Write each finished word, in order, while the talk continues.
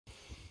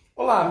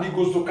Olá,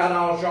 amigos do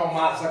canal GEO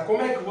MAZZA,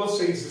 como é que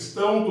vocês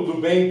estão?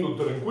 Tudo bem?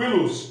 Tudo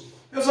tranquilos?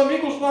 Meus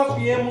amigos, nós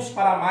viemos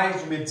para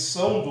mais uma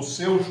edição do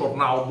seu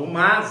Jornal do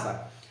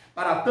MAZZA.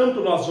 Para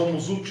tanto, nós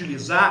vamos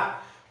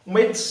utilizar uma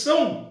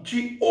edição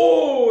de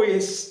O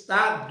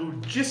Estado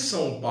de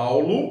São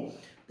Paulo,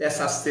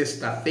 dessa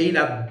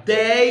sexta-feira,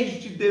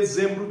 10 de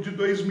dezembro de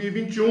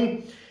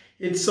 2021,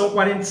 edição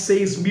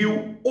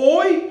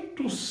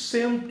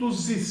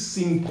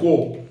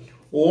 46.805,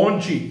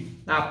 onde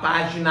na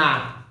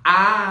página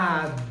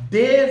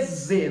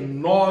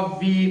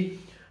A19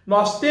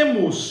 nós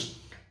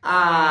temos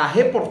a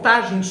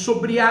reportagem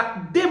sobre a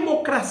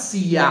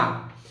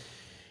democracia.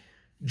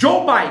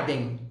 Joe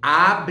Biden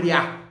abre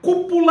a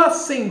cúpula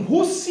sem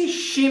Rússia e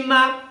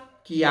China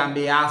que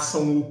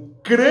ameaçam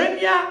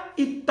Ucrânia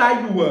e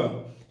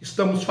Taiwan.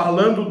 Estamos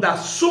falando da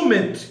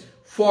Summit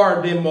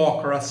for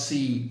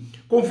Democracy.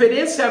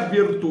 Conferência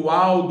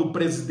virtual do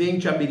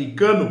presidente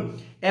americano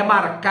é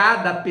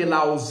marcada pela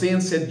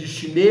ausência de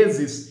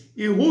chineses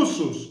e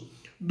russos,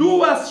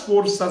 duas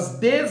forças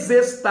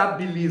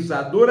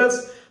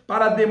desestabilizadoras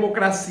para a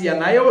democracia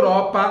na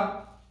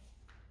Europa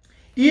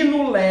e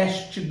no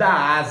leste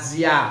da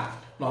Ásia.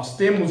 Nós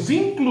temos,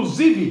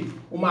 inclusive,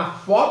 uma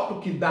foto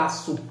que dá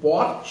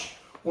suporte,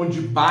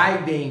 onde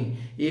Biden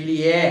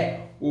ele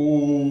é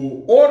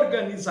o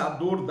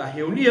organizador da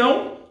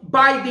reunião.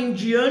 Biden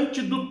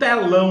diante do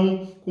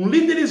telão, com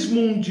líderes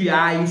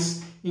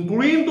mundiais,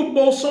 incluindo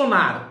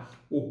Bolsonaro,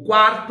 o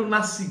quarto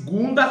na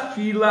segunda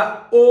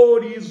fila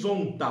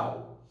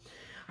horizontal.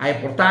 A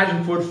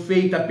reportagem foi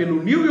feita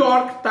pelo New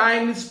York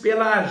Times,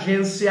 pela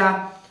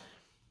agência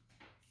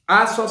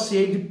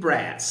Associated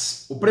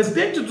Press. O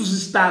presidente dos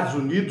Estados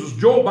Unidos,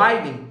 Joe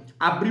Biden,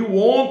 abriu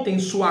ontem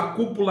sua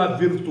cúpula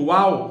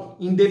virtual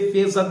em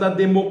defesa da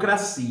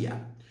democracia.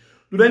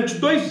 Durante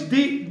 2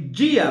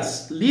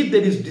 dias,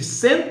 líderes de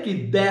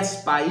 110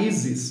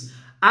 países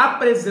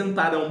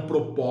apresentarão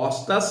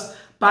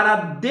propostas para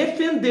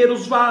defender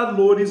os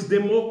valores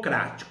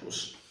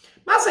democráticos.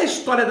 Mas a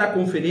história da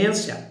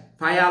conferência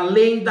vai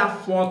além da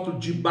foto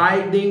de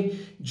Biden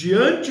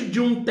diante de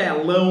um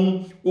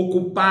telão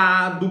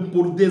ocupado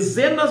por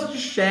dezenas de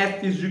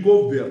chefes de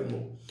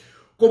governo.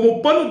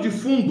 Como pano de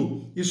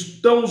fundo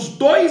estão os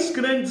dois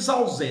grandes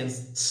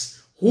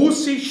ausentes,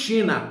 Rússia e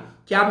China,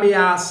 que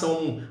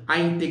ameaçam a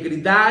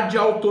integridade e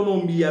a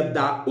autonomia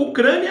da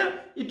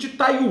Ucrânia e de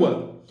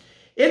Taiwan.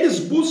 Eles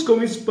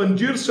buscam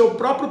expandir seu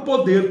próprio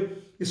poder,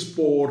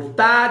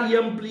 exportar e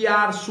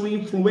ampliar sua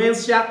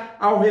influência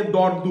ao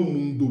redor do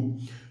mundo,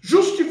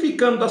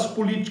 justificando as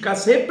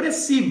políticas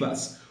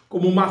repressivas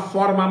como uma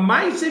forma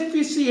mais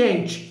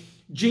eficiente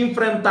de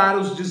enfrentar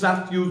os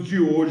desafios de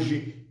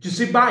hoje,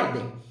 disse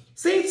Biden,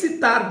 sem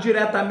citar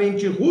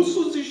diretamente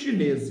russos e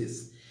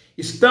chineses.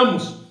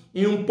 Estamos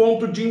em um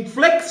ponto de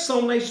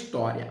inflexão na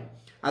história.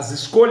 As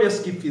escolhas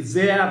que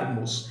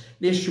fizermos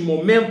neste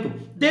momento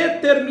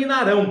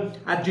determinarão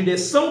a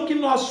direção que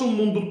nosso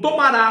mundo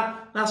tomará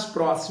nas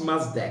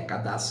próximas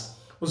décadas.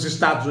 Os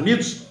Estados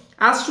Unidos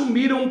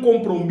assumiram um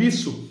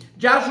compromisso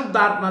de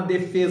ajudar na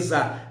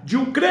defesa de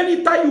Ucrânia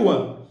e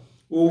Taiwan.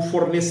 O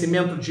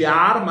fornecimento de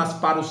armas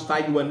para os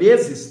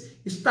taiwaneses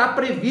está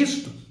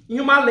previsto em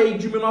uma lei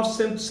de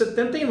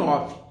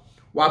 1979.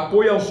 O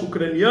apoio aos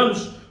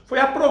ucranianos foi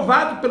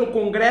aprovado pelo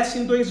Congresso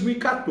em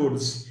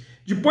 2014,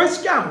 depois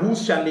que a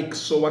Rússia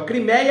anexou a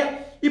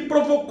Crimeia e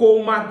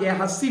provocou uma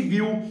guerra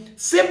civil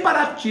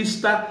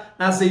separatista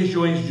nas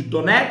regiões de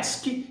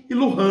Donetsk e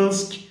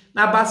Luhansk,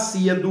 na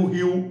bacia do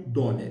rio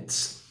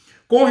Donetsk.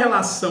 Com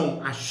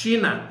relação à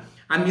China,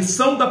 a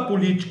missão da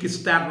política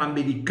externa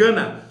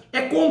americana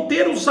é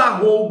conter os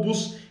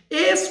arroubos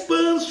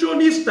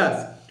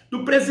expansionistas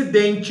do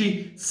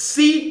presidente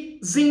Xi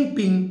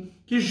Jinping,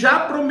 que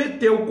já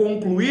prometeu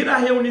concluir a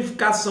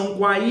reunificação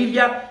com a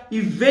ilha e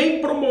vem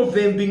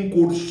promovendo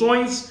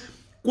incursões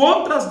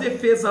contra as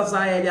defesas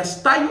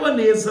aéreas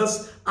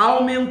taiwanesas,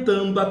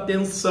 aumentando a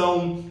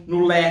tensão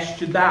no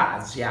leste da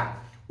Ásia.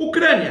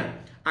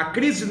 Ucrânia. A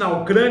crise na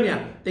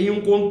Ucrânia tem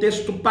um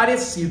contexto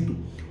parecido.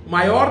 O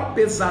maior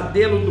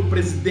pesadelo do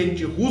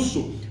presidente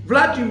russo,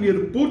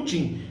 Vladimir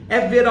Putin,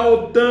 é ver a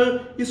OTAN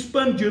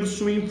expandir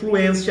sua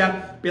influência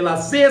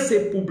pelas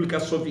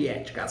ex-repúblicas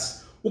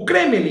soviéticas. O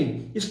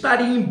Kremlin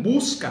estaria em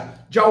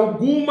busca de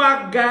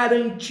alguma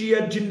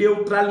garantia de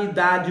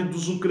neutralidade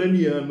dos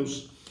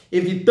ucranianos,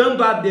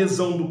 evitando a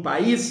adesão do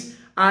país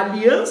à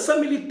aliança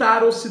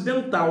militar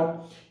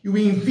ocidental e o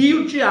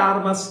envio de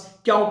armas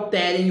que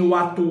alterem o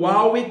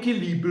atual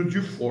equilíbrio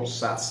de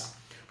forças.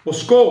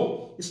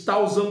 Moscou está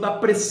usando a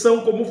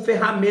pressão como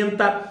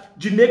ferramenta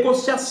de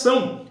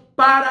negociação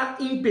para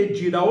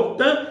impedir a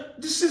OTAN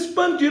de se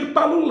expandir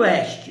para o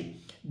leste,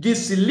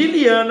 disse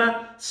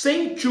Liliana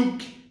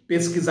Senchuk,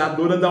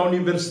 pesquisadora da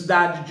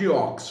Universidade de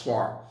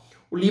Oxford.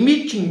 O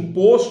limite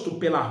imposto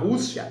pela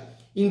Rússia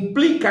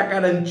implica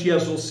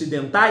garantias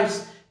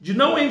ocidentais de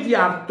não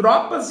enviar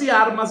tropas e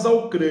armas à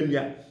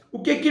Ucrânia, o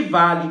que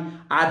equivale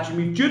a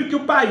admitir que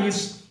o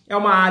país é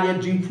uma área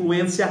de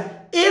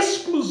influência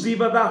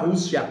exclusiva da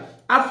Rússia,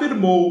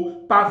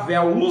 afirmou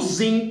Pavel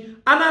Luzin,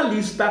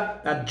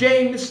 analista da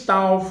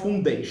Jamestown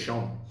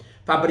Foundation.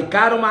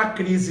 Fabricar uma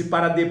crise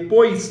para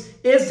depois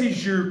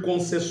exigir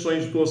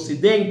concessões do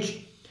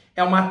Ocidente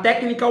é uma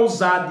técnica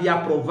usada e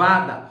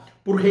aprovada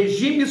por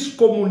regimes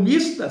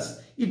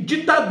comunistas e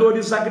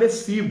ditadores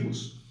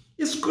agressivos,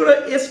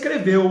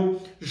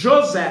 escreveu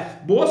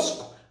Joseph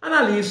Bosco,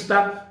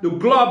 analista do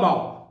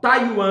Global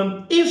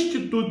Taiwan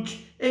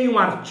Institute, em um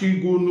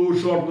artigo no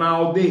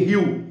Jornal The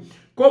Hill.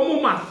 Como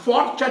uma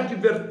forte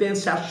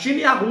advertência à China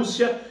e à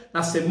Rússia,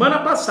 na semana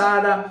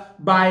passada,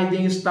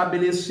 Biden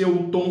estabeleceu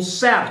o tom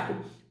certo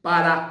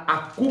para a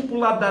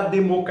cúpula da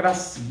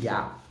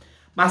democracia.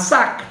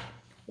 Massacre.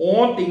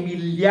 Ontem,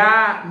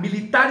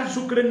 militares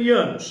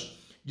ucranianos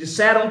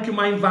disseram que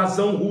uma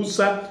invasão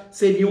russa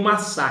seria um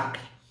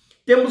massacre.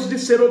 Temos de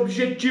ser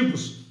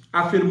objetivos,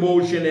 afirmou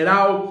o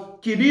general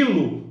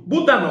Kirilo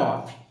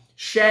Budanov,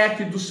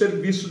 chefe do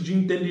Serviço de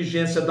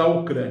Inteligência da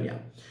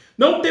Ucrânia.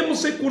 Não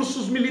temos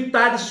recursos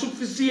militares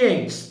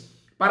suficientes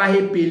para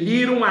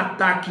repelir um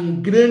ataque em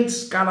grande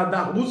escala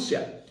da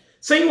Rússia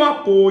sem o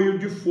apoio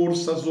de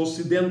forças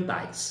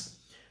ocidentais.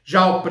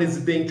 Já o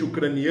presidente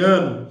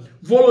ucraniano,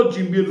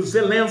 Volodymyr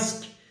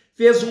Zelensky,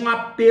 fez um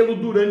apelo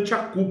durante a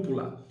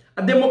cúpula.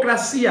 A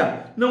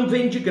democracia não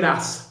vem de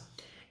graça.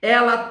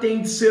 Ela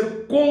tem de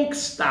ser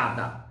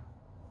conquistada.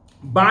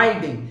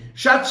 Biden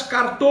já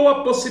descartou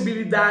a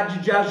possibilidade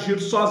de agir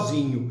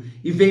sozinho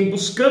e vem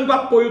buscando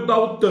apoio da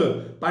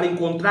OTAN para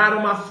encontrar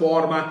uma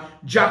forma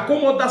de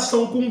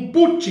acomodação com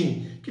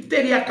Putin, que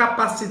teria a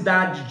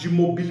capacidade de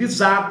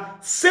mobilizar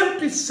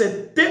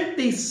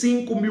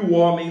 175 mil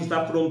homens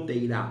da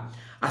fronteira.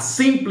 A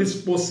simples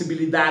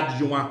possibilidade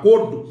de um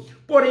acordo,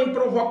 porém,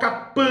 provoca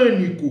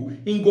pânico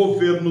em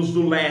governos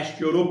do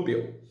leste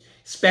europeu.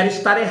 Espero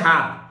estar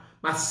errado,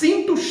 mas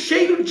sinto o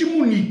cheiro de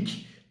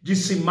Munique,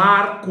 disse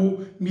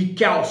Marco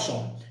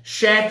Michelson,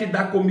 chefe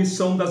da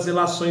Comissão das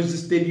Relações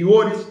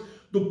Exteriores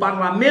do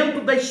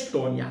Parlamento da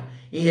Estônia,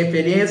 em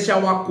referência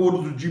ao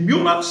acordo de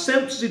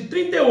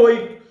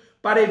 1938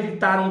 para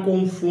evitar um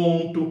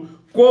confronto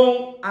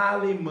com a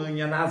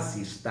Alemanha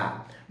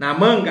nazista. Na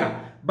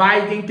manga,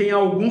 Biden tem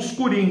alguns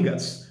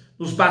coringas.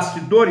 Nos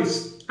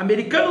bastidores,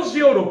 americanos e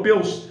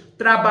europeus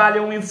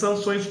trabalham em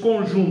sanções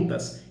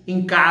conjuntas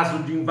em caso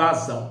de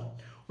invasão.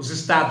 Os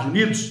Estados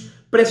Unidos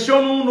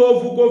pressionam um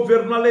novo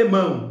governo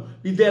alemão,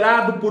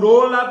 liderado por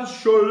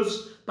Olaf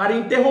Scholz, para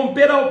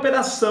interromper a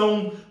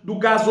operação do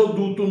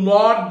gasoduto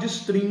Nord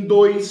Stream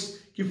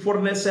 2, que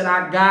fornecerá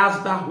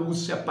gás da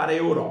Rússia para a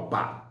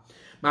Europa.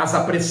 Mas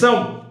a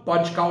pressão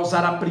pode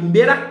causar a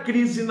primeira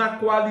crise na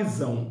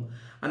coalizão.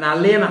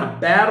 Annalena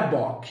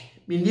Baerbock,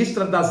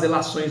 ministra das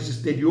Relações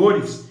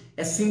Exteriores,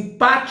 é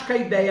simpática à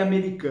ideia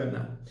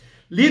americana.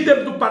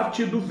 Líder do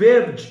Partido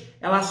Verde,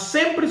 ela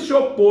sempre se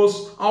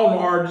opôs ao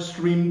Nord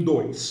Stream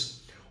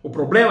 2. O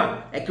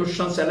problema é que o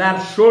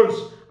chanceler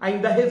Scholz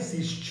ainda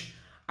resiste.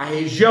 A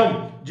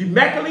região de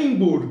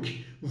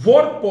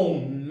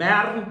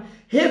Mecklenburg-Vorpommern,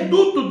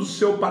 reduto do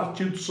seu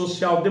Partido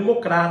Social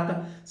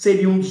Democrata,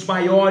 seria um dos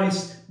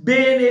maiores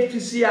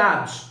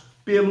beneficiados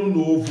pelo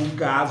novo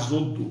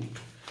gasoduto.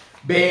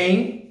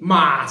 Bem,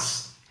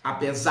 mas,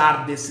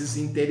 apesar desses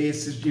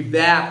interesses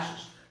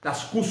diversos,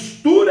 das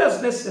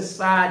costuras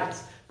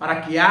necessárias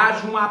para que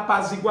haja um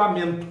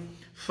apaziguamento,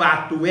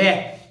 fato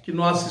é que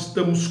nós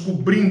estamos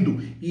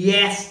cobrindo, e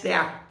esta é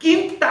a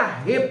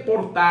 5ª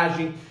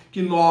reportagem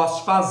que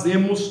nós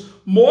fazemos,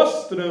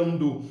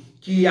 mostrando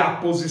que a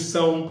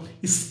posição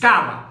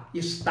escala,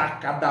 está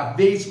cada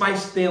vez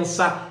mais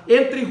tensa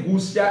entre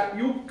Rússia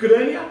e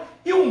Ucrânia,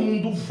 e o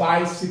mundo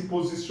vai se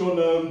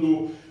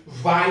posicionando,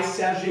 vai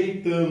se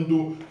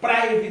ajeitando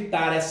para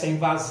evitar essa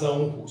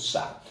invasão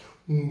russa.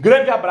 Um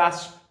grande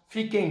abraço,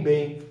 fiquem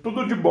bem,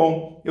 tudo de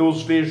bom, eu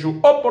os vejo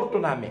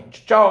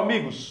oportunamente. Tchau,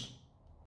 amigos!